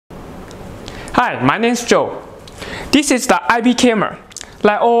Hi, my name is Joe. This is the IP camera.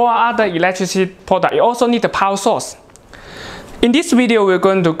 Like all other electricity products, it also needs a power source. In this video, we're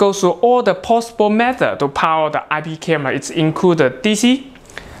going to go through all the possible methods to power the IP camera. It's included DC,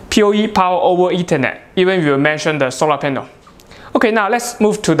 PoE power over Ethernet, even we will mention the solar panel. Okay, now let's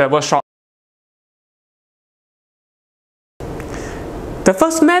move to the workshop. The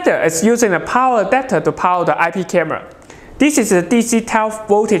first method is using a power adapter to power the IP camera. This is a DC 12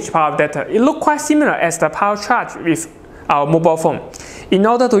 voltage power adapter. It looks quite similar as the power charge with our mobile phone. In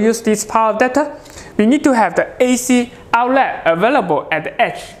order to use this power adapter, we need to have the AC outlet available at the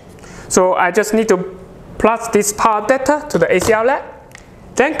edge. So I just need to plug this power adapter to the AC outlet,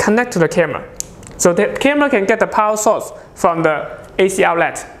 then connect to the camera. So the camera can get the power source from the AC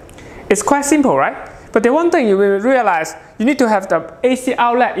outlet. It's quite simple, right? But the one thing you will realize, you need to have the AC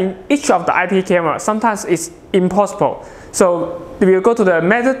outlet in each of the IP camera. Sometimes it's impossible. So we will go to the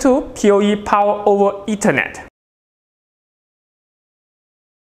method 2, PoE power over Ethernet.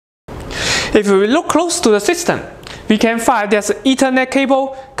 If we look close to the system, we can find there's an Ethernet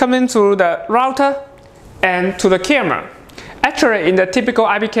cable coming through the router and to the camera. Actually, in the typical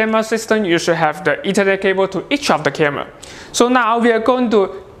IP camera system, you should have the Ethernet cable to each of the camera. So now we are going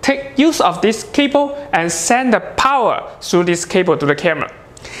to take use of this cable and send the power through this cable to the camera.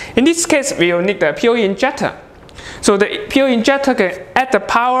 In this case, we will need the PoE injector. So the PoE injector can add the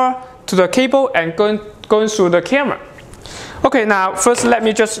power to the cable and going through the camera. Okay, now first let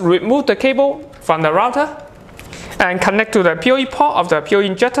me just remove the cable from the router and connect to the PoE port of the PoE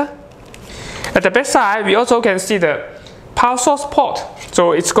injector. At the back side, we also can see the power source port.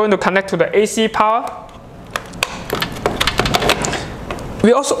 So it's going to connect to the AC power.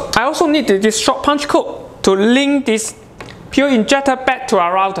 I also need this short punch code to link this PoE injector back to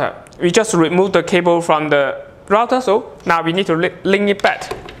our router. We just remove the cable from the router, so now we need to link it back.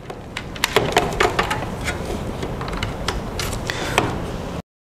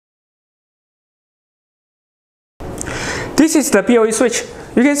 This is the PoE switch.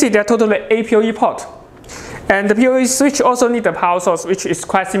 You can see there are totally 8 PoE ports. And the PoE switch also needs a power source, which is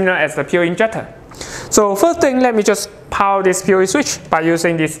quite similar as the PoE injector. So first thing, let me just power this PoE switch by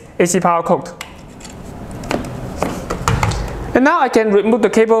using this AC power code. And now I can remove the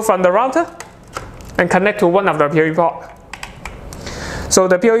cable from the router and connect to one of the PoE ports. So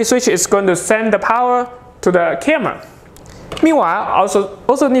the PoE switch is going to send the power to the camera. Meanwhile, I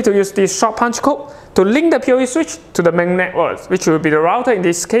also need to use this short punch code to link the PoE switch to the main network, which will be the router in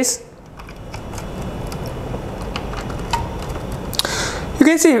this case. You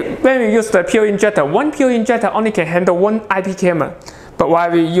can see when we use the PoE injector, one PoE injector only can handle one IP camera. But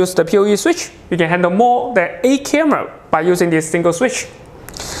while we use the PoE switch, we can handle more than 8 cameras by using this single switch.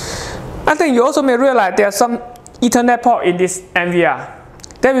 I think you also may realize there are some Ethernet port in this NVR.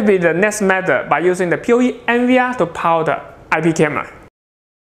 That will be the next method by using the PoE NVR to power the IP camera.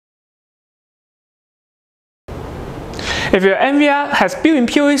 If your NVR has built-in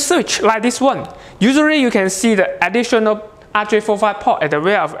PoE switch like this one, usually you can see the additional RJ45 port at the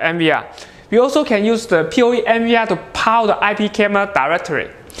rear of NVR. We also can use the PoE NVR to power the IP camera directly.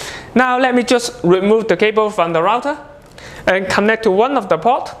 Now let me just remove the cable from the router and connect to one of the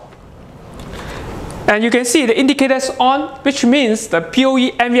ports. And you can see the indicator is on, which means the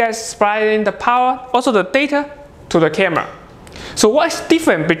PoE NVR is supplying the power, also the data, to the camera. So what is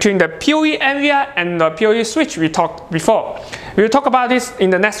different between the PoE NVR and the PoE switch we talked before? We will talk about this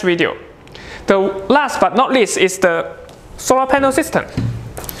in the next video. The last but not least is the solar panel system.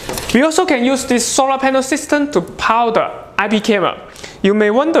 We also can use this solar panel system to power the IP camera. You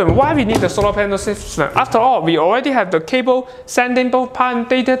may wonder why we need the solar panel system. After all, we already have the cable sending both power and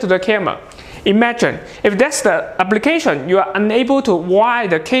data to the camera. Imagine, if that's the application, you are unable to wire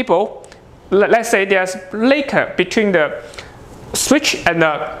the cable. Let's say there's leak between the switch and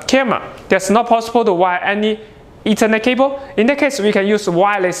the camera. There's not possible to wire any Ethernet cable. In that case, we can use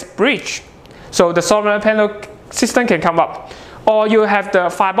wireless bridge. So the solar panel system can come up. Or you have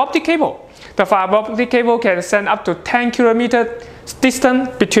the fiber optic cable. The fiber optic cable can send up to 10 km distance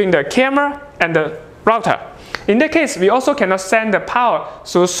between the camera and the router. In that case, we also cannot send the power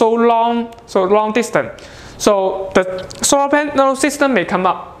through so long distance. So the solar panel system may come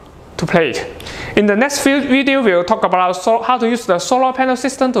up to play. In the next video, we will talk about how to use the solar panel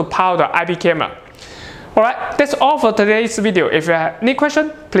system to power the IP camera. Alright, that's all for today's video. If you have any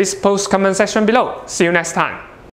questions, please post comment section below. See you next time.